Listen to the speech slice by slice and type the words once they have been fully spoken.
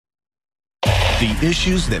The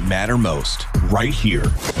issues that matter most, right here.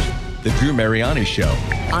 The Drew Mariani Show.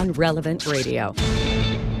 On Relevant Radio.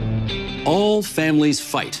 All families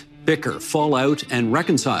fight, bicker, fall out, and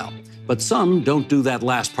reconcile. But some don't do that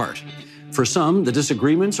last part. For some, the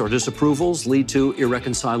disagreements or disapprovals lead to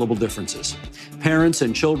irreconcilable differences. Parents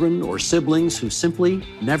and children or siblings who simply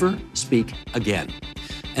never speak again.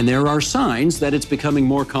 And there are signs that it's becoming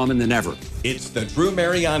more common than ever. It's the Drew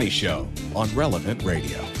Mariani Show on Relevant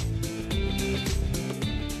Radio.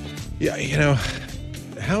 Yeah,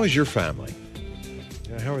 how is your family?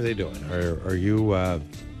 How are they doing? Are you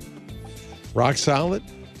rock solid,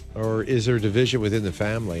 or is there division within the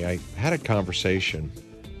family? I had a conversation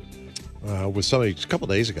with somebody a couple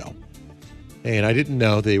days ago, and I didn't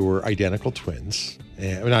know they were identical twins.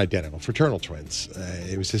 Not identical, fraternal twins.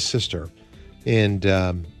 It was his sister,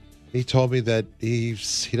 and he told me that he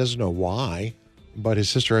doesn't know why, but his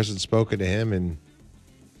sister hasn't spoken to him in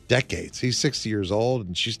decades. He's 60 years old,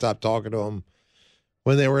 and she stopped talking to him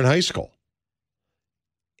when they were in high school.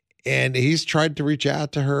 And he's tried to reach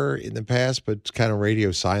out to her in the past, but it's kind of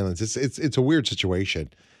radio silence. It's a weird situation.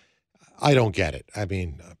 I don't get it. I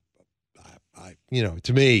mean,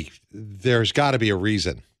 to me, there's got to be a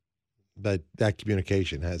reason that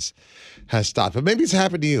communication has stopped. But maybe it's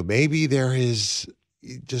happened to you. Maybe there is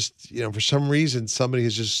just, for some reason, somebody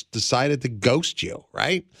has just decided to ghost you,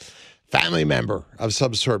 right? Family member of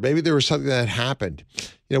some sort. Maybe there was something that happened.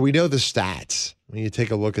 We know the stats. When you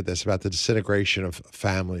take a look at this about the disintegration of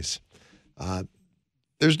families,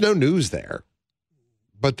 there's no news there,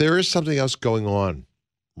 but there is something else going on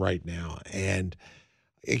right now. And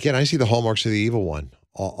again, I see the hallmarks of the evil one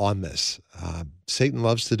on this. Satan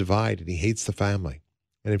loves to divide, and he hates the family.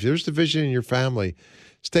 And if there's division in your family,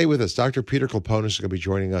 stay with us. Dr. Peter Kleponis is going to be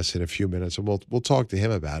joining us in a few minutes, and we'll talk to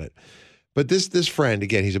him about it. But this friend,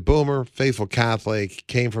 again, he's a boomer, faithful Catholic,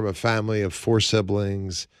 came from a family of 4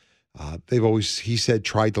 siblings. They've always, he said,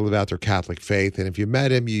 tried to live out their Catholic faith. And if you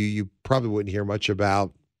met him, you probably wouldn't hear much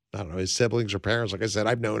about, his siblings or parents. Like I said,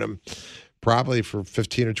 I've known him probably for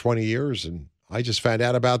 15 or 20 years. And I just found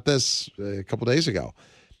out about this a couple days ago.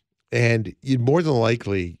 And you'd more than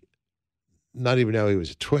likely not even know he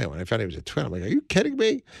was a twin. When I found he was a twin, I'm like, are you kidding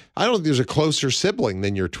me? I don't think there's a closer sibling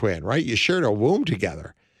than your twin, right? You shared a womb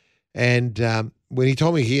together. And when he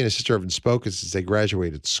told me he and his sister haven't spoken since they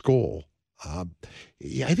graduated school, I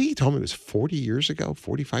think he told me it was 40 years ago,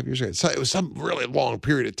 45 years ago. So it was some really long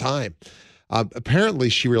period of time. Apparently,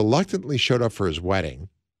 she reluctantly showed up for his wedding,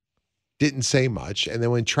 didn't say much. And then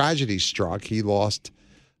when tragedy struck, he lost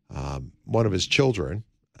one of his children.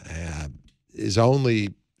 His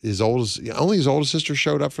oldest sister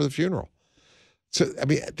showed up for the funeral. So,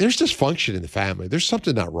 there's dysfunction in the family. There's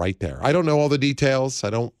something not right there. I don't know all the details. I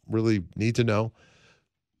don't really need to know.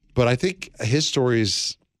 But I think his story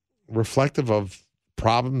is reflective of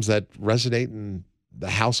problems that resonate in the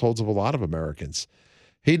households of a lot of Americans.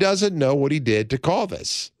 He doesn't know what he did to call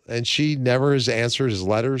this. And she never has answered his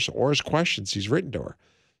letters or his questions he's written to her.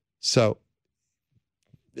 So,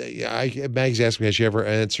 Mag's asked me, has she ever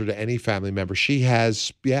answered to any family member? She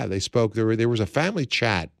has. Yeah, they spoke. There was a family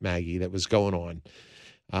chat, Maggie, that was going on.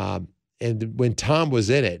 And when Tom was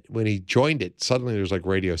in it, when he joined it, suddenly there was like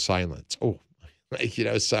radio silence. Oh,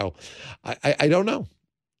 so I don't know.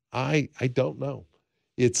 I don't know.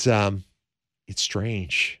 It's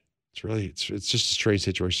strange. It's just a strange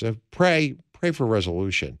situation. So pray for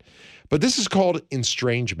resolution. But this is called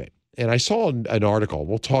estrangement. And I saw an article.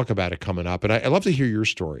 We'll talk about it coming up. And I'd love to hear your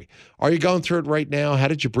story. Are you going through it right now? How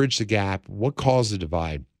did you bridge the gap? What caused the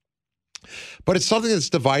divide? But it's something that's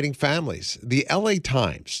dividing families. The LA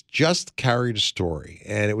Times just carried a story,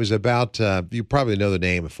 and it was about, you probably know the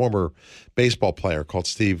name, a former baseball player called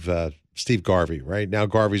Steve Garvey, right? Now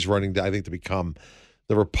Garvey's running, I think, to become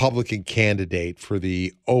the Republican candidate for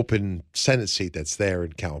the open Senate seat that's there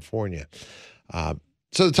in California.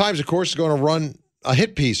 So the Times, of course, is going to run a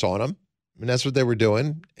hit piece on him, and that's what they were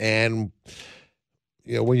doing. And,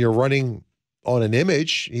 when you're running on an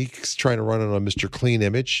image, he's trying to run on a Mr. Clean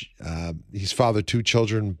image. He's fathered 2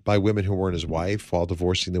 children by women who weren't his wife while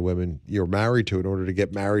divorcing the women you're married to in order to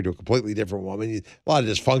get married to a completely different woman. A lot of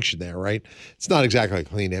dysfunction there, right? It's not exactly a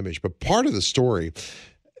clean image. But part of the story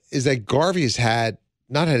is that Garvey has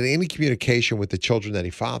not had any communication with the children that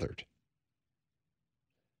he fathered.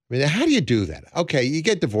 How do you do that? Okay, you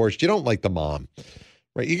get divorced. You don't like the mom,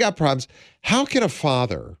 right? You got problems. How can a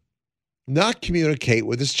father not communicate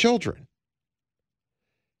with his children?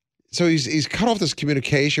 So he's cut off this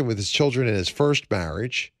communication with his children in his first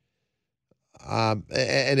marriage.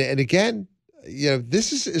 And again,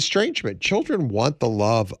 this is estrangement. Children want the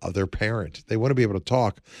love of their parent. They want to be able to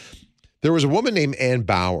talk. There was a woman named Ann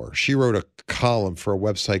Bauer. She wrote a column for a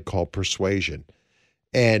website called Persuasion.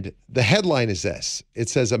 And the headline is this. It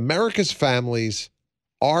says, America's families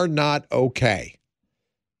are not okay.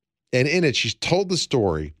 And in it, she's told the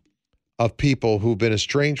story of people who've been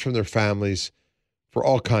estranged from their families for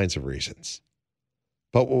all kinds of reasons.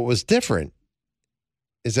 But what was different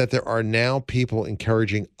is that there are now people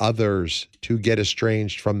encouraging others to get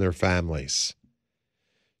estranged from their families.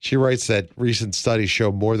 She writes that recent studies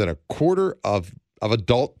show more than a quarter of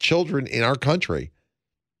adult children in our country,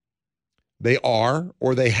 they are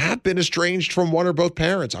or they have been estranged from one or both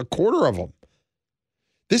parents, a quarter of them.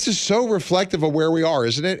 This is so reflective of where we are,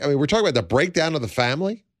 isn't it? I mean, we're talking about the breakdown of the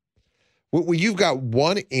family. When you've got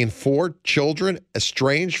 1 in 4 children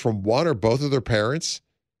estranged from one or both of their parents,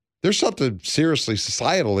 there's something seriously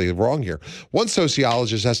societally wrong here. One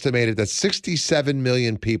sociologist estimated that 67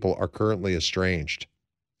 million people are currently estranged.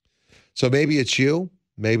 So maybe it's you,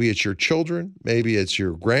 maybe it's your children, maybe it's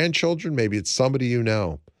your grandchildren, maybe it's somebody you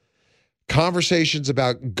know. Conversations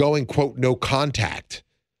about going, quote, no contact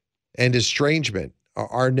and estrangement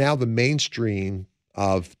are now the mainstream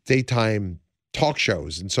of daytime talk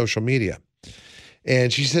shows and social media.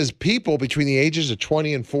 And she says people between the ages of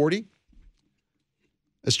 20 and 40,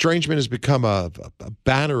 estrangement has become a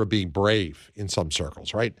banner of being brave in some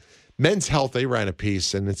circles, right? Men's Health, they ran a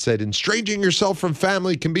piece and it said, estranging yourself from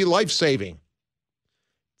family can be life-saving.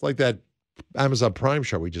 It's like that Amazon Prime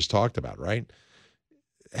show we just talked about, right?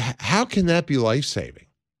 How can that be life-saving,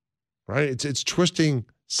 right? It's twisting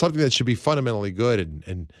something that should be fundamentally good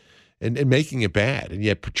and making it bad, and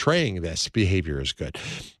yet portraying this behavior as good.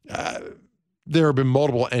 There have been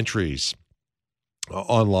multiple entries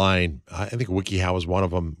online. I think WikiHow is one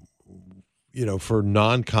of them, for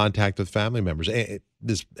non-contact with family members.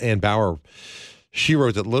 This Ann Bauer, she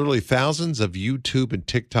wrote that literally thousands of YouTube and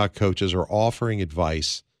TikTok coaches are offering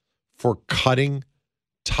advice for cutting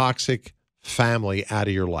toxic family out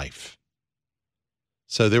of your life.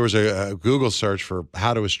 So there was a Google search for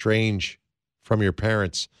how to estrange from your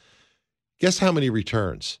parents. Guess how many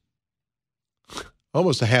returns?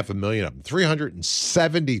 Almost 500,000 of them.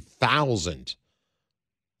 370,000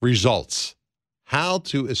 results. How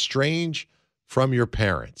to estrange from your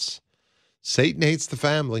parents. Satan hates the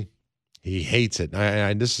family. He hates it.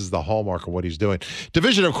 And this is the hallmark of what he's doing.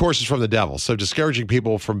 Division, of course, is from the devil. So discouraging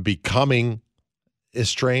people from becoming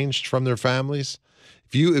estranged from their families.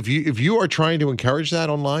 If you are trying to encourage that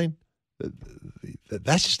online,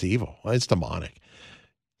 that's just evil. It's demonic.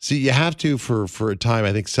 See, you have to, for a time,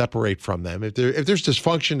 I think, separate from them. If there's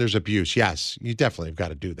dysfunction, there's abuse. Yes, you definitely have got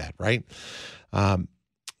to do that, right? But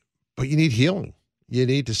you need healing. You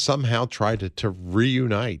need to somehow try to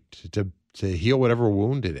reunite, to heal whatever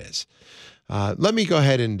wound it is. Let me go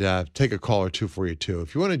ahead and take a call or two for you, too.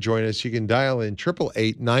 If you want to join us, you can dial in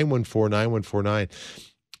 888-914-9149.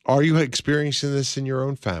 Are you experiencing this in your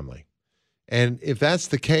own family? And if that's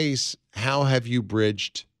the case, how have you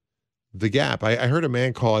bridged the gap? I heard a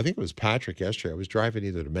man call, I think it was Patrick yesterday. I was driving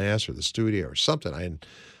either to Mass or the studio or something.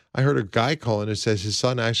 I heard a guy calling who says his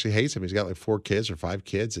son actually hates him. He's got like 4 kids or 5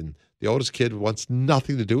 kids, and the oldest kid wants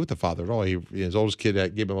nothing to do with the father at all. His oldest kid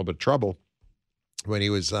gave him a little bit of trouble when he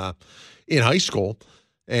was in high school,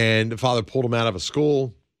 and the father pulled him out of a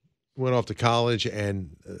school, went off to college,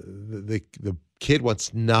 and the kid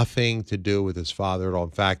wants nothing to do with his father at all. In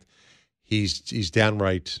fact, he's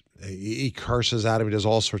downright, he curses at him. He does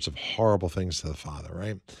all sorts of horrible things to the father,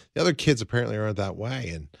 right? The other kids apparently aren't that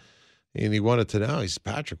way. And he wanted to know. He said,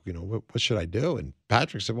 Patrick, what should I do? And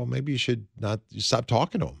Patrick said, well, maybe you should not stop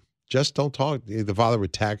talking to him. Just don't talk. The father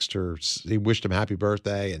would text or he wished him happy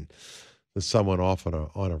birthday, and the son went off on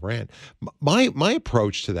a rant. My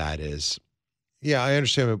approach to that is, yeah, I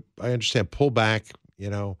understand. Pull back,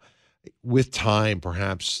 with time,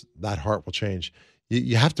 perhaps that heart will change.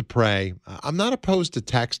 You have to pray. I'm not opposed to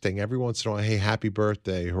texting every once in a while, hey, happy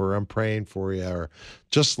birthday, or I'm praying for you, or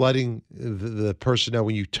just letting the person know.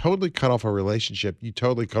 When you totally cut off a relationship, you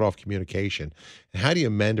totally cut off communication. And how do you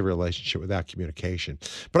mend a relationship without communication?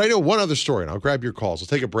 But I know one other story, and I'll grab your calls. I'll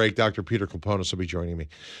take a break. Dr. Peter Kleponis will be joining me.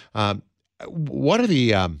 What are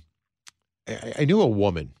the I knew a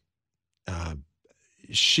woman.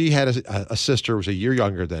 She had a sister who was a year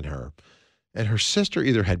younger than her, and her sister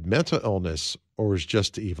either had mental illness or was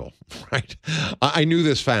just evil, right? I knew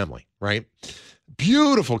this family, right?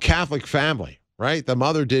 Beautiful Catholic family, right? The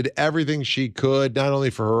mother did everything she could, not only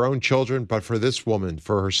for her own children, but for this woman,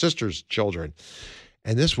 for her sister's children.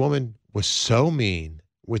 And this woman was so mean,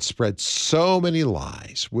 would spread so many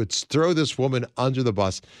lies, would throw this woman under the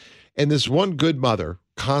bus. And this one good mother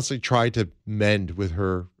constantly tried to mend with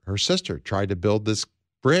her sister, tried to build this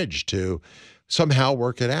bridge to somehow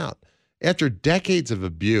work it out. After decades of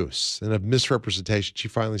abuse and of misrepresentation, she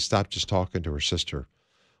finally stopped just talking to her sister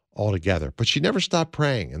altogether. But she never stopped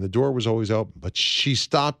praying, and the door was always open. But she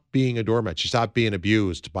stopped being a doormat. She stopped being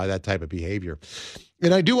abused by that type of behavior.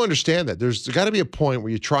 And I do understand that. There's got to be a point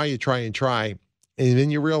where you try, and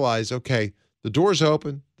then you realize, okay, the door's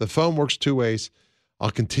open, the phone works two ways.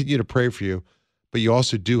 I'll continue to pray for you, but you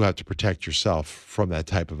also do have to protect yourself from that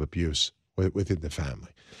type of abuse within the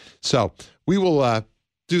family. So we will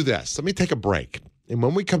do this. Let me take a break. And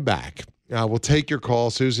when we come back, we'll take your call.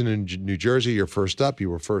 Susan in New Jersey, you're first up. You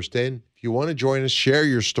were first in. If you want to join us, share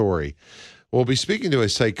your story. We'll be speaking to a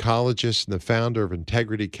psychologist and the founder of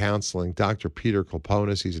Integrity Counseling, Dr. Peter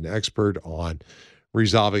Kleponis. He's an expert on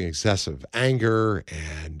resolving excessive anger,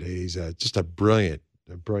 and he's just a brilliant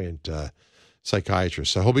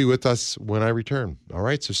psychiatrist. So he'll be with us when I return. All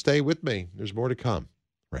right, so stay with me. There's more to come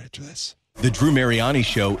right after this. The Drew Mariani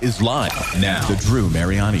Show is live now. The Drew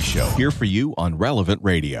Mariani Show, here for you on Relevant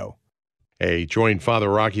Radio. Hey, join Father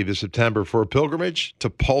Rocky this September for a pilgrimage to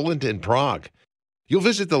Poland and Prague. You'll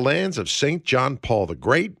visit the lands of St. John Paul the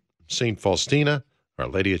Great, St. Faustina, Our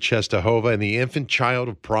Lady of Czestochowa, and the Infant Child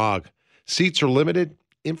of Prague. Seats are limited.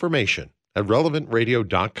 Information at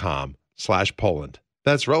relevantradio.com/Poland.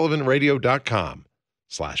 That's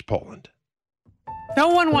relevantradio.com/Poland. No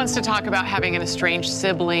one wants to talk about having an estranged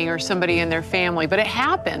sibling or somebody in their family, but it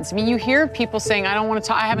happens. I mean, you hear people saying, I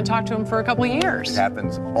haven't talked to him for a couple of years. It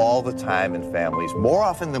happens all the time in families, more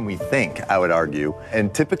often than we think, I would argue.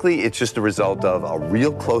 And typically it's just a result of a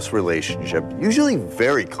real close relationship, usually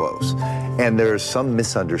very close. And there's some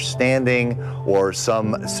misunderstanding or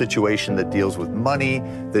some situation that deals with money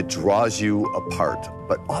that draws you apart.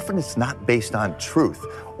 But often it's not based on truth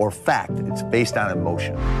or fact, it's based on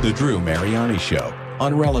emotion. The Drew Mariani Show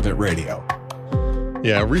on Relevant Radio.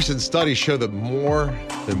 Yeah, recent studies show that more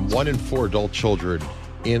than 1 in 4 adult children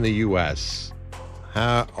in the U.S.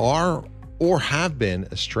 are or have been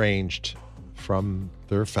estranged from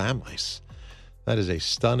their families. That is a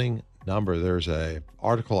stunning number. There's an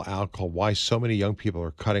article out called Why So Many Young People Are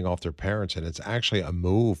Cutting Off Their Parents, and it's actually a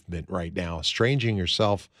movement right now, estranging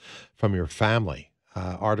yourself from your family.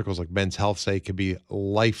 Articles like Men's Health say it could be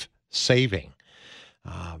life-saving.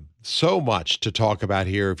 So much to talk about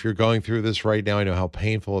here. If you're going through this right now, I know how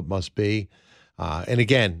painful it must be. And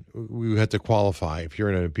again, we have to qualify. If you're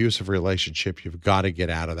in an abusive relationship, you've got to get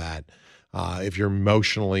out of that. If you're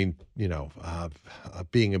emotionally,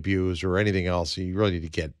 being abused or anything else, you really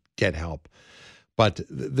need to get help. But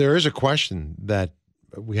there is a question that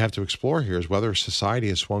we have to explore here, is whether society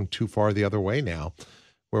has swung too far the other way now,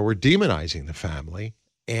 where we're demonizing the family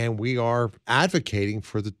and we are advocating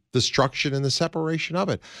for the destruction and the separation of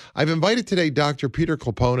it. I've invited today Dr. Peter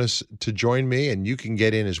Kleponis to join me, and you can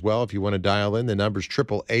get in as well if you want to dial in. The number's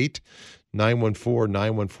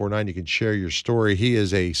 888-914-9149. You can share your story. He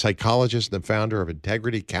is a psychologist and the founder of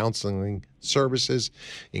Integrity Counseling Services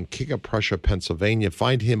in King of Prussia, Pennsylvania.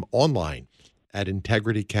 Find him online at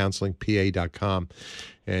integritycounselingpa.com.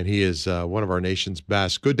 And he is one of our nation's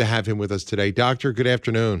best. Good to have him with us today. Doctor, good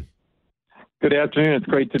afternoon. Good afternoon. It's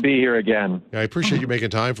great to be here again. I appreciate you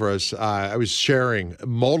making time for us. I was sharing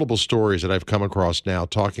multiple stories that I've come across now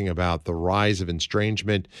talking about the rise of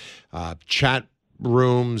estrangement, chat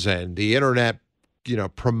rooms, and the internet,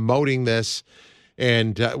 promoting this.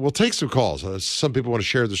 And we'll take some calls. Some people want to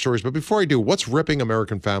share their stories. But before I do, what's ripping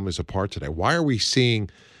American families apart today? Why are we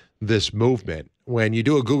seeing this movement? When you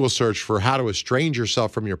do a Google search for how to estrange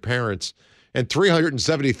yourself from your parents, and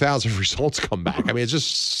 370,000 results come back. I mean, it's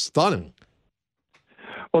just stunning.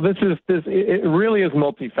 Well, it really is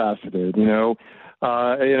multifaceted.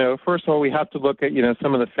 First of all, we have to look at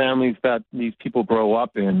some of the families that these people grow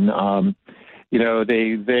up in.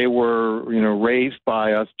 They were raised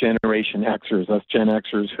by us Generation Xers, us Gen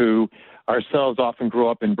Xers, who ourselves often grew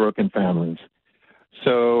up in broken families.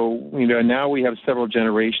 So, now we have several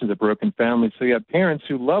generations of broken families. So you have parents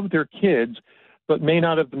who love their kids, but may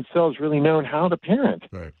not have themselves really known how to parent,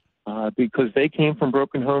 right, because they came from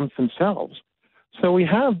broken homes themselves. So we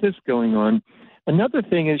have this going on. Another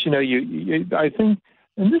thing is, I think,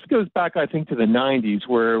 and this goes back, I think, to the 90s,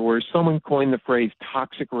 where someone coined the phrase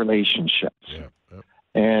toxic relationships. Yeah.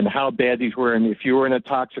 And how bad these were. And if you were in a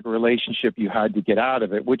toxic relationship, you had to get out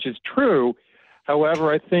of it, which is true.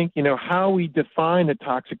 However, I think, how we define a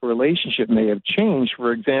toxic relationship may have changed.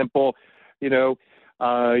 For example,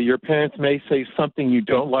 your parents may say something you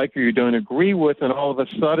don't like or you don't agree with, and all of a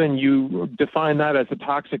sudden you define that as a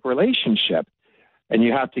toxic relationship. And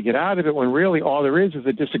you have to get out of it when really all there is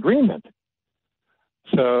a disagreement.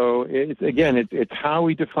 So, it's how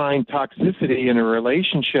we define toxicity in a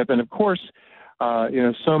relationship. And, of course,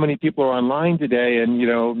 so many people are online today, and,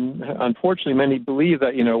 unfortunately, many believe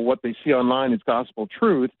that, what they see online is gospel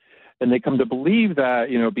truth, and they come to believe that,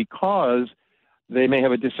 because they may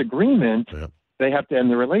have a disagreement, they have to end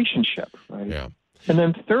the relationship, right? Yeah. And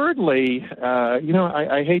then thirdly,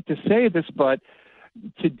 I hate to say this, but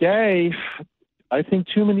today, I think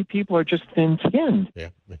too many people are just thin-skinned. Yeah.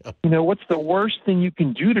 What's the worst thing you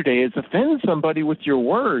can do today is offend somebody with your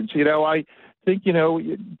words. I think,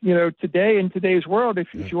 today in today's world, if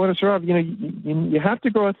you want to survive, you have to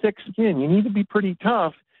grow a thick skin. You need to be pretty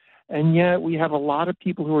tough. And yet we have a lot of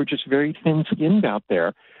people who are just very thin-skinned out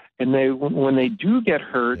there. And when they do get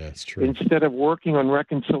hurt, instead of working on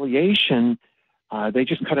reconciliation, they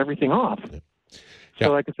just cut everything off. Yeah.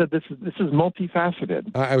 So like I said, this is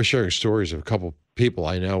multifaceted. I was sharing stories of a couple people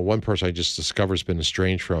I know. One person I just discovered has been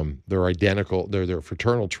estranged from their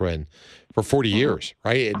fraternal twin for 40 years,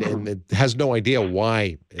 right? And it has no idea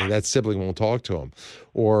why that sibling won't talk to him.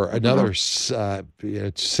 Or another set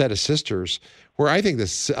of sisters where I think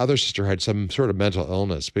this other sister had some sort of mental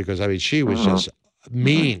illness because, she was just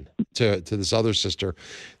mean to this other sister.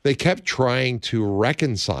 They kept trying to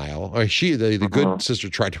reconcile. Or the good sister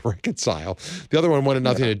tried to reconcile. The other one wanted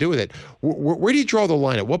nothing to do with it. Where do you draw the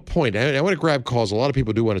line? At what point? I want to grab calls. A lot of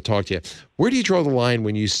people do want to talk to you. Where do you draw the line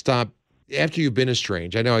when you stop after you've been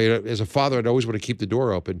estranged? I know as a father, I'd always want to keep the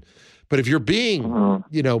door open. But if you're being,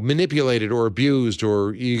 manipulated or abused,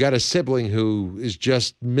 or you got a sibling who is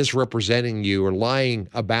just misrepresenting you or lying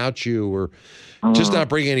about you or just not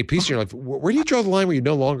bringing any peace in your life, where do you draw the line where you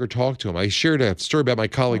no longer talk to him? I shared a story about my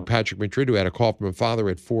colleague, Patrick Madrid, who had a call from a father who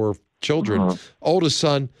had 4 children. Oldest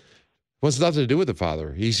son wants nothing to do with the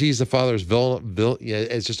father. He sees the father as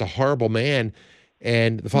as just a horrible man,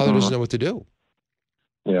 and the father doesn't know what to do.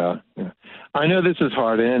 Yeah. I know this is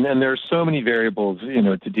hard, and there's so many variables,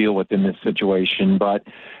 to deal with in this situation. But,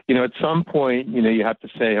 at some point, you have to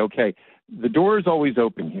say, okay, the door is always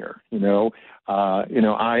open here.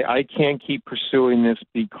 I can't keep pursuing this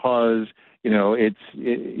because,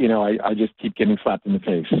 I just keep getting slapped in the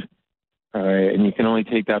face. All right. And you can only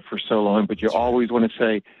take that for so long, but you always want to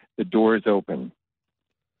say the door is open.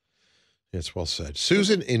 It's well said.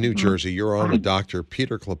 Susan in New Jersey, you're on with Dr.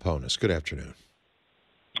 Peter Kleponis. Good afternoon.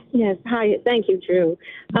 Yes. Hi. Thank you, Drew.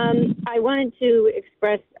 I wanted to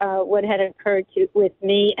express what had occurred with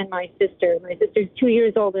me and my sister. My sister's 2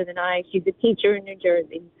 years older than I. She's a teacher in New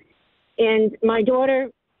Jersey. And my daughter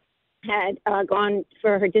had gone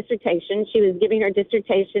for her dissertation. She was giving her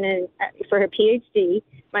dissertation for her PhD.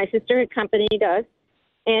 My sister accompanied us.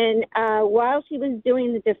 And while she was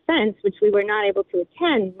doing the defense, which we were not able to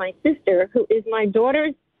attend, my sister, who is my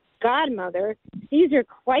daughter's godmother, sees her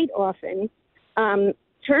quite often,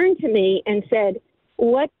 turned to me and said,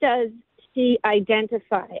 "What does she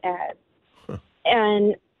identify as?"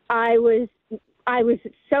 And I was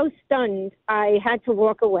so stunned, I had to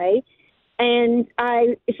walk away. And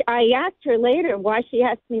I asked her later why she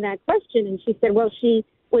asked me that question, and she said, well, she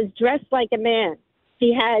was dressed like a man.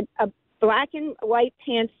 She had a black and white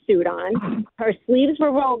pantsuit on. Her sleeves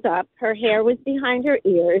were rolled up. Her hair was behind her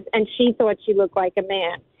ears, and she thought she looked like a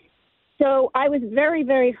man. So I was very,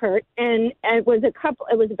 very hurt, and it was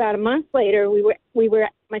about a month later. We were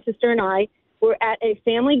my sister and I were at a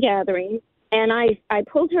family gathering, and I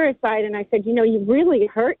pulled her aside and I said, you really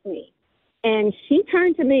hurt me. And she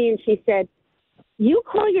turned to me and she said, "You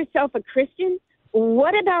call yourself a Christian?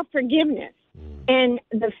 What about forgiveness?" And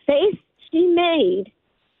the face she made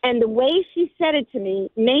and the way she said it to me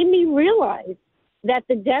made me realize that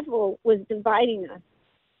the devil was dividing us.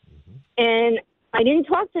 And I didn't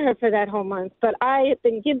talk to her for that whole month, but I have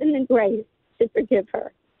been given the grace to forgive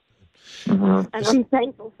her. And I'm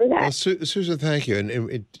thankful for that. Well, Susan, thank you.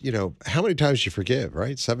 And how many times do you forgive,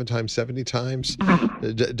 right? 7 times, 70 times?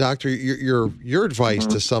 Doctor, your advice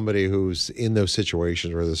to somebody who's in those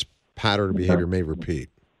situations where this pattern of behavior may repeat.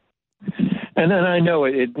 And then I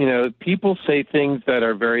know people say things that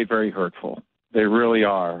are very, very hurtful. They really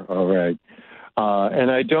are, all right.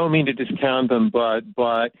 And I don't mean to discount them,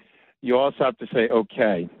 but you also have to say,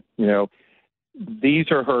 okay, these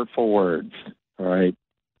are hurtful words, all right,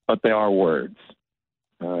 but they are words,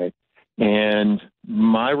 all right. And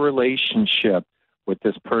my relationship with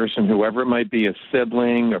this person, whoever it might be, a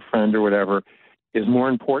sibling, a friend, or whatever, is more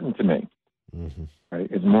important to me, right?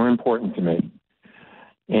 It's more important to me.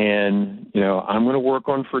 And, I'm going to work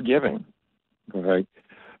on forgiving, okay?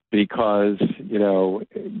 Because,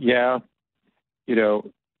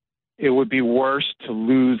 it would be worse to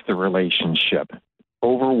lose the relationship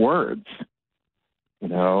over words,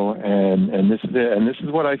 and this is it. And this is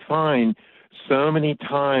what I find so many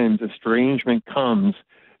times: estrangement comes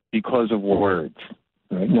because of words.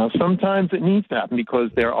 Right? Now, sometimes it needs to happen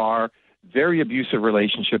because there are very abusive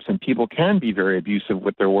relationships, and people can be very abusive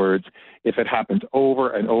with their words if it happens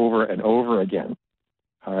over and over and over again.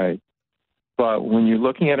 All right. But when you're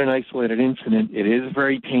looking at an isolated incident, it is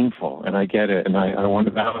very painful, and I get it, and I want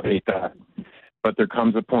to validate that. But there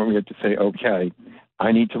comes a point where you have to say, okay,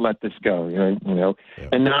 I need to let this go,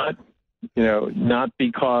 and not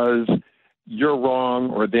because you're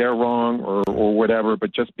wrong or they're wrong or whatever,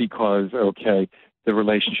 but just because, okay, the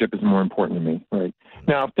relationship is more important to me, right?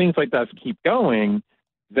 Now, if things like that keep going,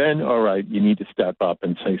 then, all right, you need to step up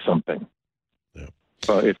and say something. Yeah.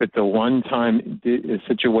 But if it's a one-time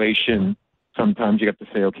situation, sometimes you have to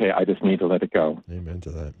say, okay, I just need to let it go. Amen to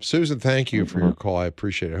that. Susan, thank you for your call. I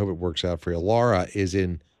appreciate it. I hope it works out for you. Laura is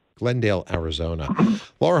in Glendale, Arizona.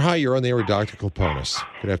 Laura, hi. You're on the air with Dr. Kleponis.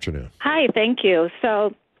 Good afternoon. Hi, thank you.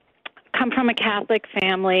 So, come from a Catholic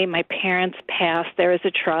family. My parents passed. There is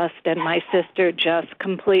a trust, and my sister just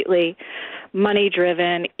completely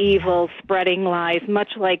money-driven, evil, spreading lies,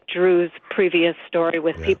 much like Drew's previous story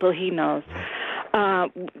with people he knows.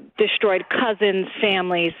 Destroyed cousins,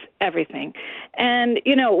 families, everything. And,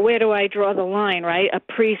 where do I draw the line, right? A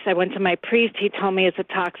priest, I went to my priest. He told me it's a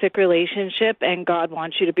toxic relationship, and God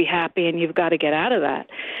wants you to be happy, and you've got to get out of that.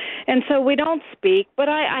 And so we don't speak, but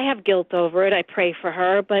I have guilt over it. I pray for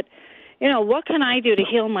her, but what can I do to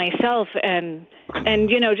heal myself and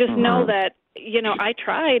just know that, I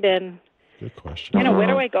tried and, good question. Where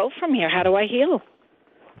do I go from here? How do I heal?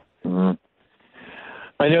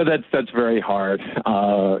 I know that's very hard,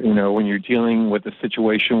 when you're dealing with a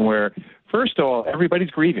situation where, first of all,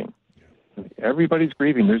 everybody's grieving. Everybody's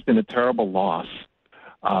grieving. There's been a terrible loss.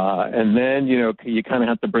 And then, you kind of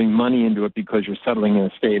have to bring money into it because you're settling in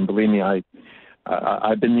a state. And believe me,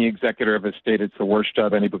 I've been the executor of a state. It's the worst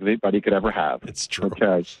job anybody could ever have. It's true.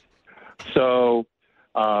 Okay. So,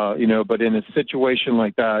 but in a situation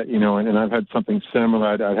like that, and I've had something similar,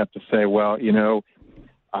 I'd have to say, well,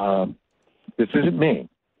 this isn't me,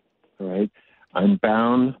 all right? I'm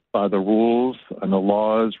bound by the rules and the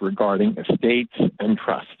laws regarding estates and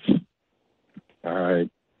trusts, all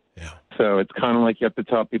right? Yeah. So it's kind of like you have to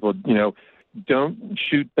tell people, don't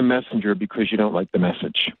shoot the messenger because you don't like the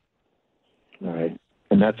message. All right.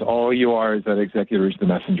 And that's all you are, is that executor is the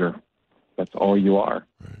messenger. That's all you are.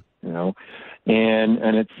 Right.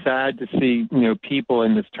 And it's sad to see, people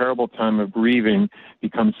in this terrible time of grieving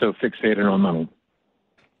become so fixated on money.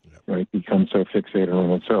 Yeah. Right? Become so fixated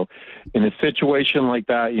on it. So in a situation like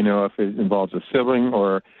that, if it involves a sibling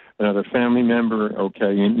or another family member,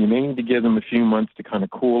 okay, you may need to give them a few months to kind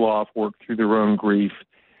of cool off, work through their own grief,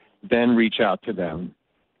 then reach out to them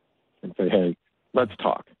and say, hey, let's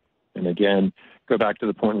talk. And again, go back to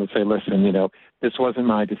the point and say, listen, this wasn't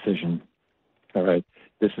my decision. All right.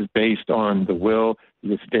 This is based on the will,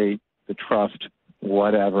 the estate, the trust,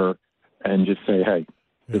 whatever, and just say, hey,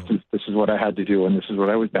 this is what I had to do, and this is what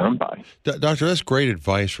I was bound by. Doctor, that's great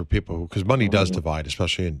advice for people, because money does divide,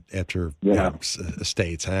 especially after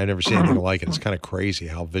estates. And I've never seen anything like it. It's kind of crazy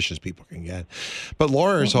how vicious people can get. But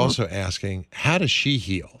Laura is also asking, how does she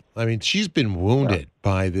heal? I mean, she's been wounded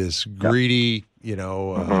by this greedy,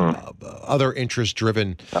 other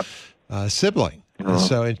interest-driven sibling.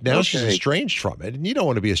 So now she's estranged from it, and you don't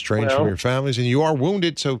want to be estranged from your families, and you are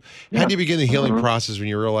wounded. So how do you begin the healing process when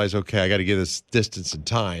you realize, okay, I got to give this distance and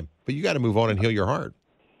time, but you got to move on and heal your heart?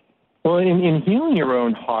 Well, in healing your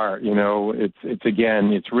own heart,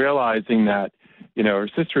 it's realizing that, her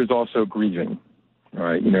sister is also grieving. All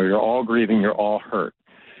right, you're all grieving, you're all hurt.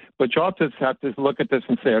 But you also have to look at this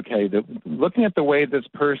and say, okay, looking at the way this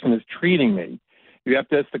person is treating me, you have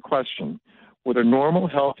to ask the question, would a normal,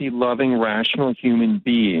 healthy, loving, rational human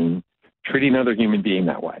being treat another human being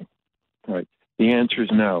that way? All right. The answer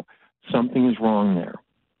is no. Something is wrong there.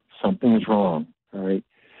 Something is wrong. All right.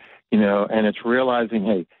 And it's realizing,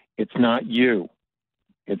 hey, it's not you.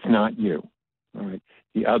 It's not you. All right.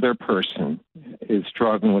 The other person is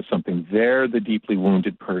struggling with something. They're the deeply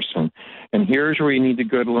wounded person. And here's where you need to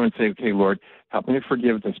go to Lord and say, okay, Lord, help me to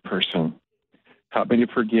forgive this person. Help me to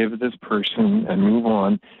forgive this person and move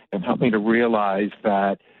on, and help me to realize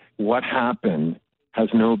that what happened has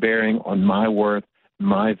no bearing on my worth,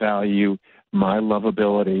 my value, my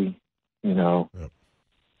lovability, Yep. All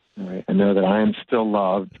right. I know that I am still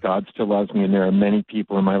loved. God still loves me, and there are many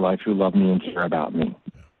people in my life who love me and care about me.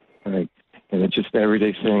 All right. And it's just every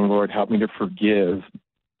day saying, Lord, help me to forgive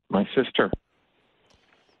my sister.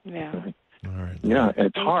 Yeah. All right. Yeah,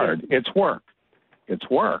 it's hard. It's work. It's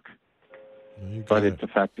work. But it's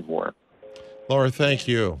effective work. Laura, thank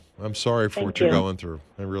you. I'm sorry for what you're going through.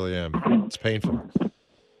 I really am. It's painful. It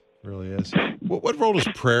really is. What role does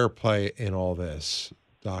prayer play in all this?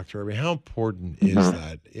 Doctor? I mean, how important is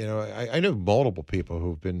that? You know, I know multiple people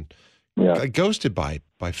who've been ghosted by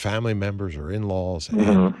family members or in-laws.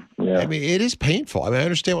 And I mean, it is painful. I mean, I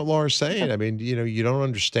understand what Laura's saying. I mean, you know, you don't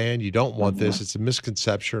understand. You don't want this. It's a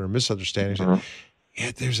misconception or misunderstanding.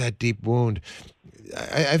 Yeah, there's that deep wound.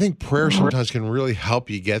 I think prayer sometimes can really help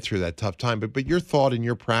you get through that tough time. But your thought in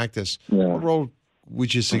your practice, what role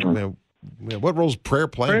would you suggest? What role is prayer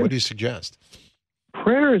playing? What do you suggest?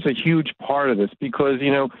 Prayer is a huge part of this because,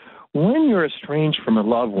 you know, when you're estranged from a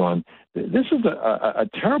loved one, this is a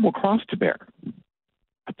terrible cross to bear.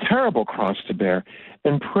 A terrible cross to bear.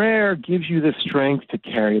 And prayer gives you the strength to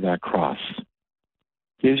carry that cross.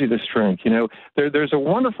 Gives you the strength. You know, there's a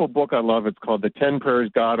wonderful book I love. It's called The 10 Prayers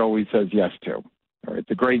God Always Says Yes To.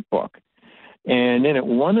 It's a great book. And in it,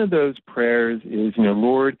 one of those prayers is, you know,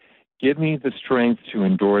 Lord, give me the strength to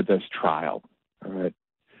endure this trial. All right.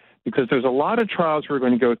 Because there's a lot of trials we're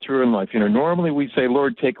going to go through in life. You know, normally we say,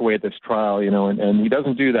 Lord, take away this trial, you know, and he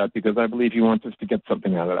doesn't do that because I believe he wants us to get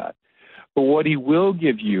something out of that. But what he will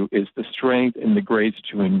give you is the strength and the grace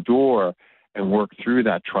to endure and work through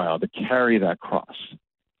that trial, to carry that cross.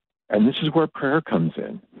 And this is where prayer comes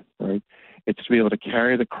in, right? It's to be able to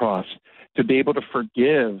carry the cross, to be able to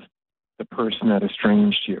forgive the person that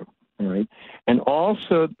estranged you, right? And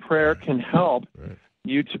also prayer can help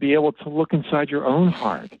you to be able to look inside your own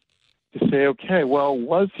heart, to say, okay, well,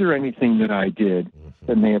 was there anything that I did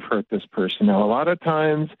that may have hurt this person? Now, a lot of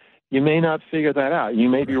times you may not figure that out. You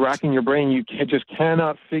may be racking your brain. You just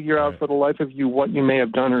cannot figure out for the life of you what you may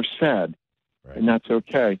have done or said, and that's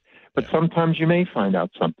okay. But sometimes you may find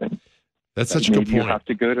out something. That's such a good point. Maybe you have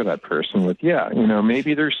to go to that person with, you know,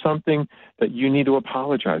 maybe there's something that you need to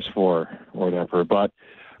apologize for or whatever. But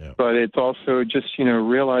it's also just, you know,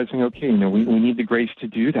 realizing, okay, you know, we need the grace to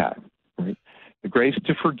do that, right? The grace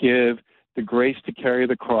to forgive, the grace to carry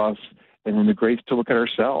the cross, and then the grace to look at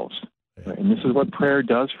ourselves. Right? And this is what prayer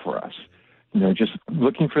does for us. You know, just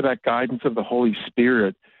looking for that guidance of the Holy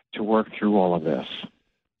Spirit to work through all of this.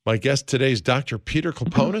 My guest today is Dr. Peter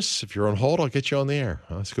Kleponis. If you're on hold, I'll get you on the air.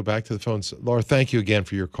 Let's go back to the phones. Laura, thank you again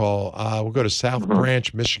for your call. We'll go to South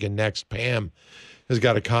Branch, Michigan next. Pam has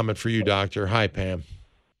got a comment for you, Doctor. Hi, Pam.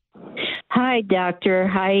 Hi, Doctor.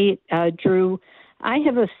 Hi, Drew. I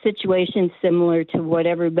have a situation similar to what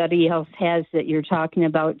everybody else has that you're talking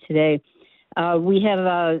about today. We have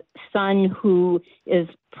a son who is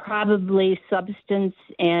probably substance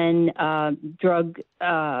and drug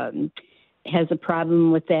has a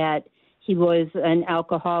problem with that. He was an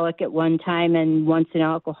alcoholic at one time, and once an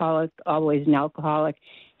alcoholic, always an alcoholic.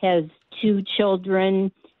 Has 2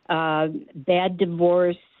 children, bad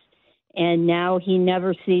divorce, and now he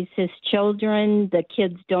never sees his children. The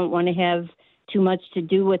kids don't want to have too much to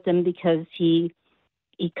do with him because he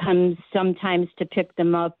comes sometimes to pick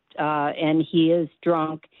them up, and he is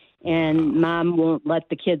drunk, and Mom won't let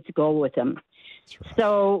the kids go with him. Right.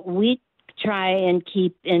 So we try and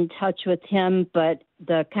keep in touch with him, but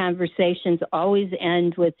the conversations always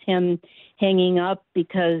end with him hanging up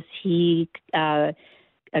because he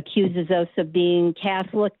accuses us of being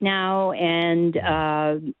Catholic now, and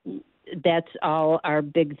that's all our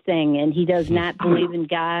big thing. And he does not believe in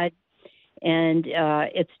God, and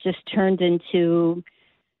it's just turned into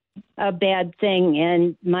a bad thing.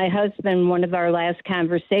 And my husband, one of our last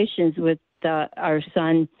conversations with our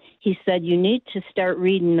son, he said, you need to start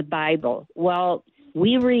reading the Bible. Well,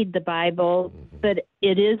 we read the Bible, but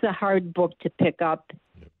it is a hard book to pick up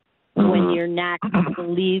when you're not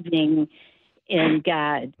believing in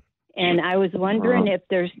God. And I was wondering if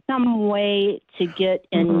there's some way to get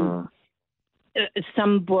in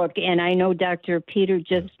some book, and I know Dr. Peter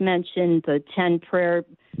just mentioned the 10 prayer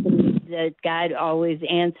that God always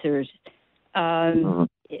answers.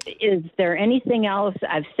 Is there anything else?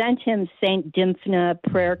 I've sent him St. Dymphna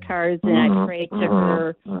prayer cards, and I pray to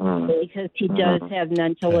her because he does have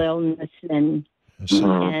mental illness and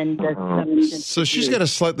so she's got a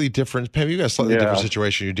slightly different, Pam, you got a slightly different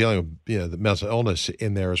situation. You're dealing with, you know, the mental illness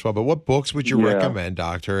in there as well. But what books would you recommend,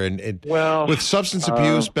 Doctor? And with substance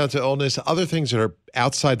abuse, mental illness, other things that are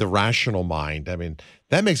outside the rational mind, I mean,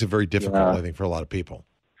 that makes it very difficult, I think, for a lot of people.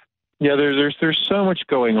 Yeah, there's so much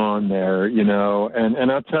going on there, you know,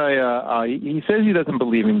 and I'll tell you, he says he doesn't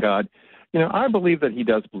believe in God. You know, I believe that he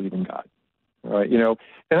does believe in God, right? You know,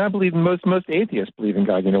 and I believe most atheists believe in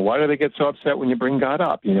God. You know, why do they get so upset when you bring God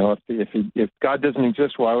up? You know, if God doesn't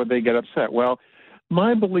exist, why would they get upset? Well,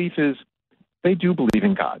 my belief is they do believe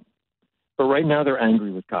in God, but right now they're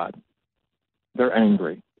angry with God. They're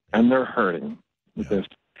angry and they're hurting with this.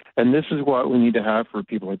 And this is what we need to have for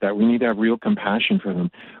people like that. We need to have real compassion for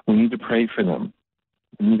them. We need to pray for them.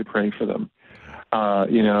 We need to pray for them.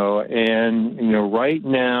 Right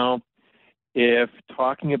now, if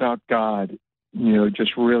talking about God,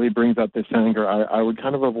 just really brings up this anger, I would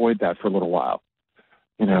kind of avoid that for a little while.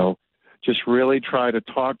 Just really try to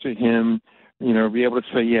talk to him, be able to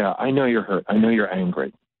say, yeah, I know you're hurt. I know you're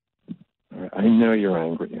angry. I know you're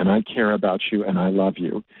angry, and I care about you, and I love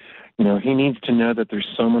you. He needs to know that there's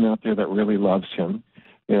someone out there that really loves him,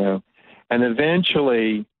 and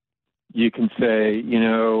eventually you can say,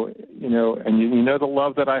 and the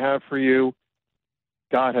love that I have for you,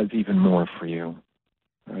 God has even more for you,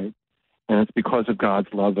 right? And it's because of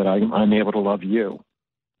God's love that I'm able to love you,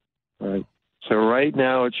 right? So right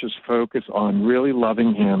now it's just focus on really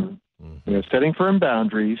loving him, setting firm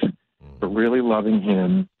boundaries, but really loving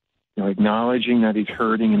him, acknowledging that he's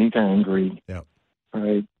hurting and he's angry,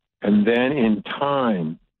 right? And then in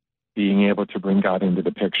time, being able to bring God into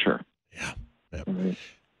the picture. Yeah. Right?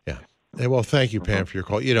 Yeah. Well, thank you, Pam, for your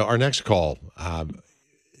call. Our next call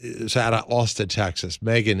is out of Austin, Texas.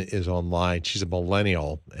 Megan is online. She's a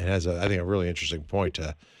millennial and has, I think, a really interesting point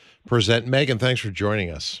to present. Megan, thanks for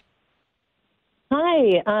joining us.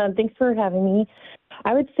 Hi. Thanks for having me.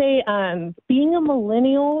 I would say being a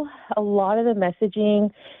millennial, a lot of the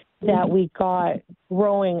messaging that we got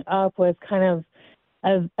growing up was kind of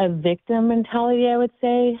a victim mentality, I would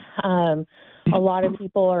say. A lot of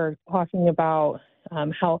people are talking about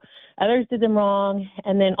how others did them wrong,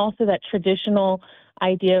 and then also that traditional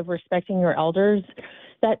idea of respecting your elders,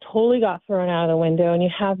 that totally got thrown out of the window, and you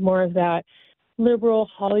have more of that liberal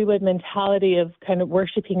Hollywood mentality of kind of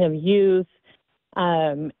worshiping of youth.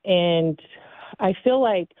 And I feel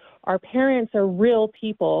like our parents are real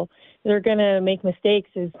people. They're going to make mistakes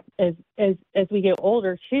as we get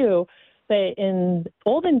older too. But in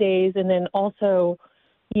olden days, and then also,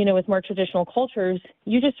 with more traditional cultures,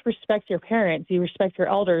 you just respect your parents. You respect your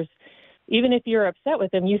elders. Even if you're upset with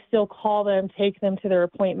them, you still call them, take them to their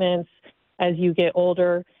appointments as you get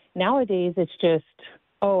older. Nowadays, it's just,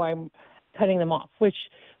 I'm cutting them off, which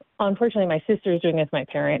unfortunately my sister is doing with my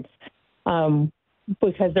parents.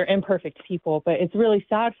 Because they're imperfect people, but it's really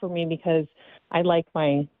sad for me because I like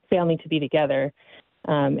my family to be together,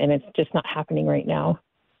 and it's just not happening right now.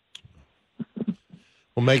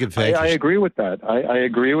 Well, Megan, thank you. I agree with that. I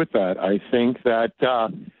agree with that. I think that,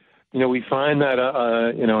 we find that,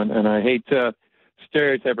 and I hate to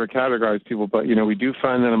stereotype or categorize people, but, we do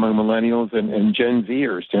find that among millennials and Gen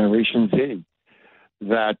Zers, Generation Z,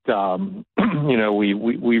 that,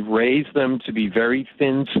 we've raised them to be very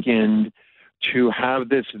thin-skinned, to have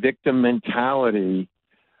this victim mentality,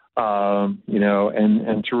 and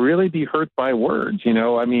to really be hurt by words.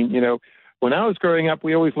 When I was growing up,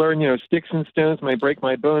 we always learned, sticks and stones may break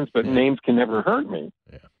my bones, but names can never hurt me.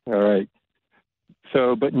 Yeah. All right.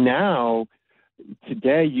 So, but now,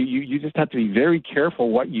 today, you just have to be very careful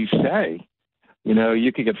what you say.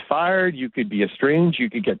 You could get fired, you could be estranged, you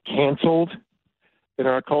could get canceled in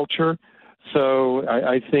our culture. So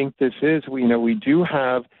I think this is, we do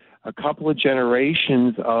have a couple of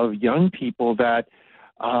generations of young people that,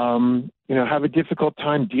 have a difficult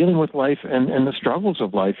time dealing with life and the struggles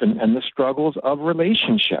of life and the struggles of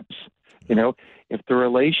relationships. If the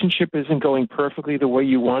relationship isn't going perfectly the way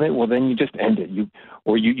you want it, well, then you just end it.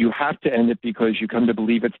 You have to end it because you come to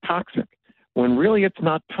believe it's toxic. When really it's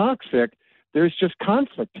not toxic, there's just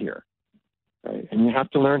conflict here. Right? And you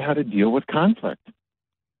have to learn how to deal with conflict.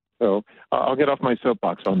 So I'll get off my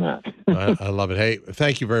soapbox on that. I love it. Hey,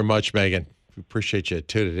 thank you very much, Megan. We appreciate you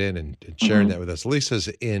tuning in and sharing that with us. Lisa's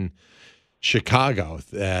in Chicago.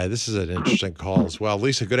 This is an interesting call as well.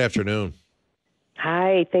 Lisa, good afternoon.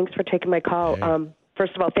 Hi. Thanks for taking my call. Hey.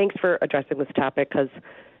 First of all, thanks for addressing this topic because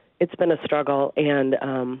it's been a struggle, and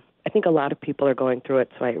I think a lot of people are going through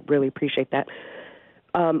it, so I really appreciate that.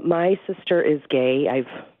 My sister is gay. I've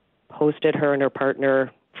hosted her and her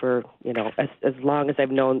partner for, as long as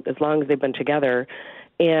as long as they've been together.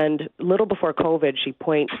 And a little before COVID, she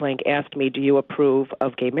point blank asked me, do you approve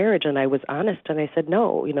of gay marriage? And I was honest, and I said,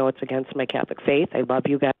 no, it's against my Catholic faith. I love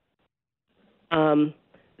you guys.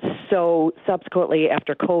 So subsequently,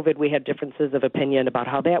 after COVID, we had differences of opinion about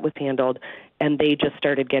how that was handled, and they just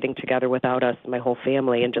started getting together without us, my whole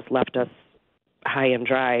family, and just left us high and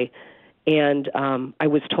dry. And I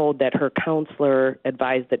was told that her counselor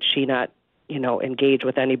advised that she not engage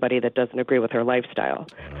with anybody that doesn't agree with her lifestyle.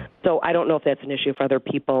 So I don't know if that's an issue for other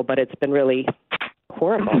people, but it's been really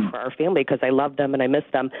horrible for our family because I love them and I miss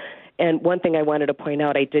them. And one thing I wanted to point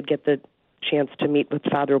out, I did get the chance to meet with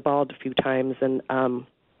Father Bald a few times, and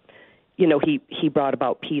he brought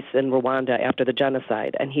about peace in Rwanda after the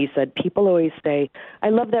genocide. And he said, people always say, I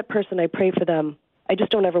love that person, I pray for them. I just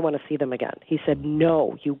don't ever want to see them again. He said,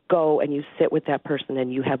 no, you go and you sit with that person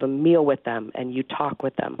and you have a meal with them and you talk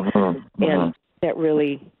with them. And that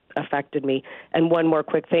really affected me. And one more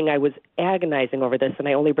quick thing, I was agonizing over this, and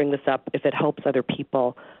I only bring this up if it helps other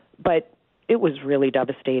people, but it was really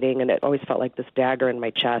devastating, and it always felt like this dagger in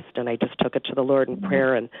my chest, and I just took it to the Lord in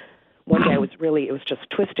prayer, and one day it was just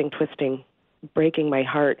twisting, breaking my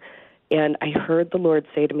heart, and I heard the Lord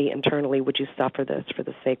say to me internally, would you suffer this for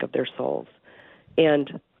the sake of their souls?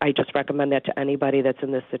 And I just recommend that to anybody that's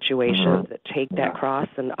in this situation, that take that cross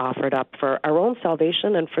and offer it up for our own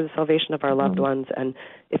salvation and for the salvation of our loved ones. And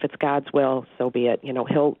if it's God's will, so be it. You know,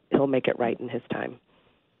 He'll make it right in His time.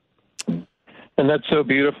 And that's so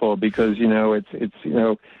beautiful because, you know, it's you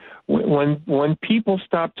know, when people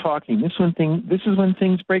stop talking, this is when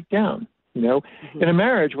things break down. You know, in a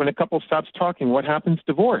marriage, when a couple stops talking, what happens?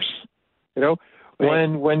 Divorce. You know.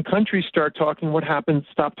 Right. When countries start talking,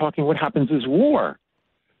 stop talking, what happens is war.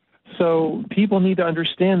 So people need to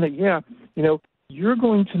understand that, you know, you're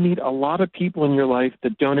going to meet a lot of people in your life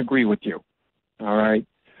that don't agree with you. All right.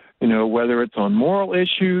 You know, whether it's on moral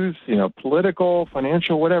issues, you know, political,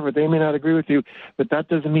 financial, whatever, they may not agree with you, but that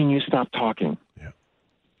doesn't mean you stop talking. Yeah.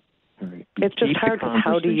 All right. It's just hard because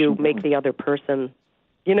how do you make the other person,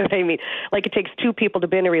 you know what I mean? Like it takes two people to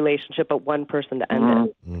be in a relationship, but one person to end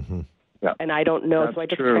it. Mm-hmm. Yeah. And I don't know, so I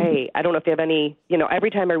just pray. I don't know if they have any, you know,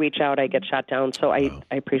 every time I reach out, I get shot down. So I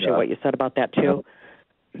appreciate what you said about that, too.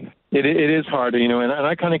 It is hard, you know, and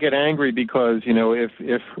I kind of get angry because, you know, if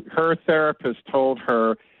her therapist told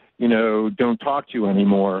her, you know, don't talk to you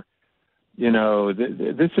anymore, you know,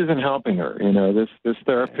 this isn't helping her. You know, this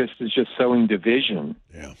therapist is just sowing division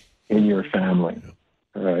in your family.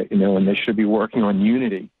 All right, you know, and they should be working on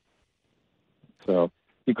unity. So...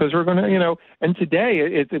 because we're going to, you know, and today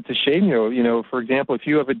it's a shame, you know, for example, if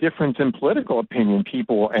you have a difference in political opinion,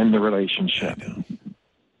 people will end the relationship.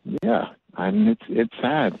 Yeah, I mean, it's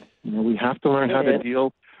sad. You know, we have to learn how to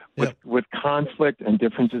deal with conflict and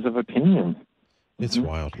differences of opinion. It's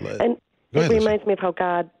wild. And it reminds me of how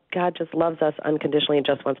God just loves us unconditionally and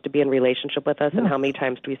just wants to be in relationship with us. And how many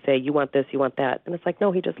times do we say, you want this, you want that? And it's like,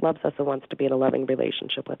 no, He just loves us and wants to be in a loving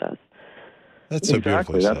relationship with us. That's so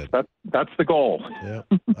beautifully said. That's the goal. Yeah,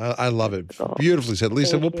 I love it. Beautifully said.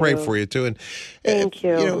 Lisa, we'll pray for you, too. And Thank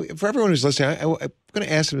you. You know, for everyone who's listening, I'm going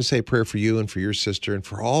to ask them to say a prayer for you and for your sister and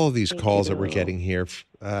for all of these calls that we're getting here.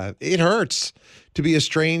 It hurts to be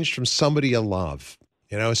estranged from somebody you love,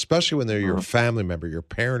 you know, especially when they're your family member, your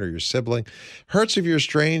parent, or your sibling. Hurts if you're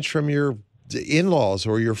estranged from your in-laws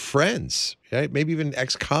or your friends, right? Maybe even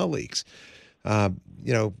ex-colleagues.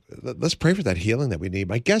 You know, let's pray for that healing that we need.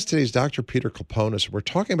 My guest today is Dr. Peter Kleponis. We're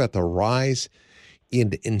talking about the rise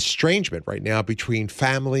in estrangement right now between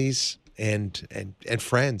families and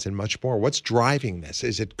friends and much more. What's driving this?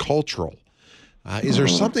 Is it cultural? Is there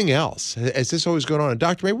something else? Is this always going on? And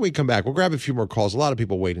Doctor, maybe we come back. We'll grab a few more calls. A lot of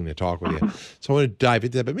people waiting to talk with you. So I want to dive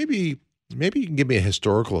into that. But maybe you can give me a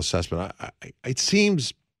historical assessment. It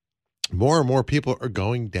seems more and more people are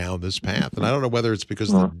going down this path. And I don't know whether it's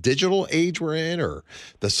because of the digital age we're in or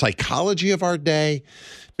the psychology of our day.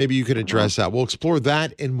 Maybe you could address that. We'll explore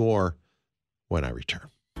that and more when I return.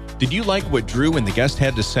 Did you like what Drew and the guest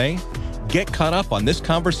had to say? Get caught up on this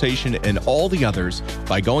conversation and all the others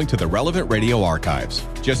by going to the Relevant Radio archives.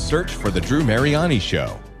 Just search for The Drew Mariani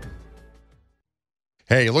Show.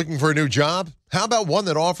 Hey, looking for a new job? How about one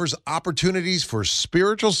that offers opportunities for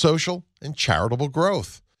spiritual, social, and charitable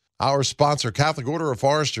growth? Our sponsor, Catholic Order of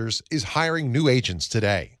Foresters, is hiring new agents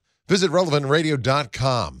today. Visit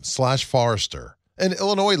relevantradio.com/Forester. An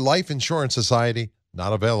Illinois Life Insurance Society,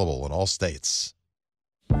 not available in all states.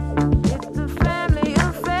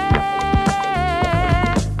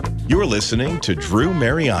 You're listening to Drew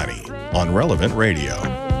Mariani on Relevant Radio.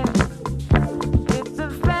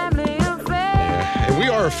 And we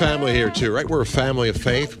are a family here too, right? We're a family of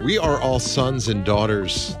faith. We are all sons and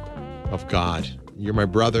daughters of God. You're my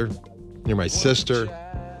brother. You're my sister.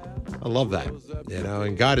 I love that, you know,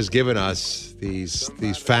 and God has given us these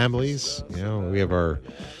families. You know, we have our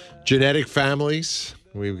genetic families.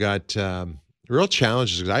 We've got real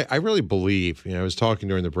challenges. I really believe, you know, I was talking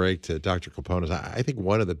during the break to Dr. Kleponis. I think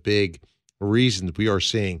one of the big reasons we are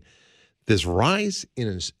seeing this rise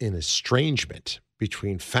in estrangement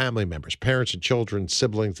between family members, parents and children,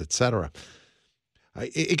 siblings, etc.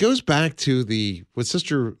 It goes back to what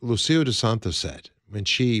Sister Lucio de Santos said when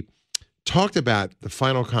she talked about the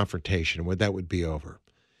final confrontation, when that would be over.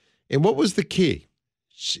 And what was the key?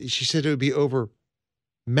 She said it would be over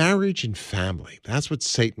marriage and family. That's what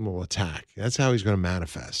Satan will attack. That's how he's going to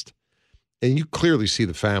manifest. And you clearly see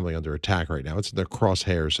the family under attack right now. It's in the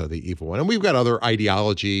crosshairs of the evil one. And we've got other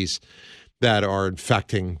ideologies that are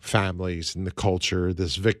infecting families and the culture,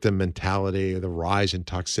 this victim mentality, the rise in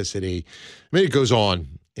toxicity. I mean, it goes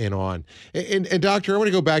on and on. And Doctor, I want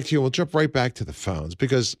to go back to you, and we'll jump right back to the phones,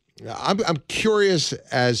 because I'm curious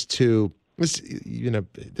as to this.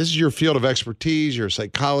 This is your field of expertise. You're a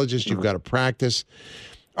psychologist. You've got a practice.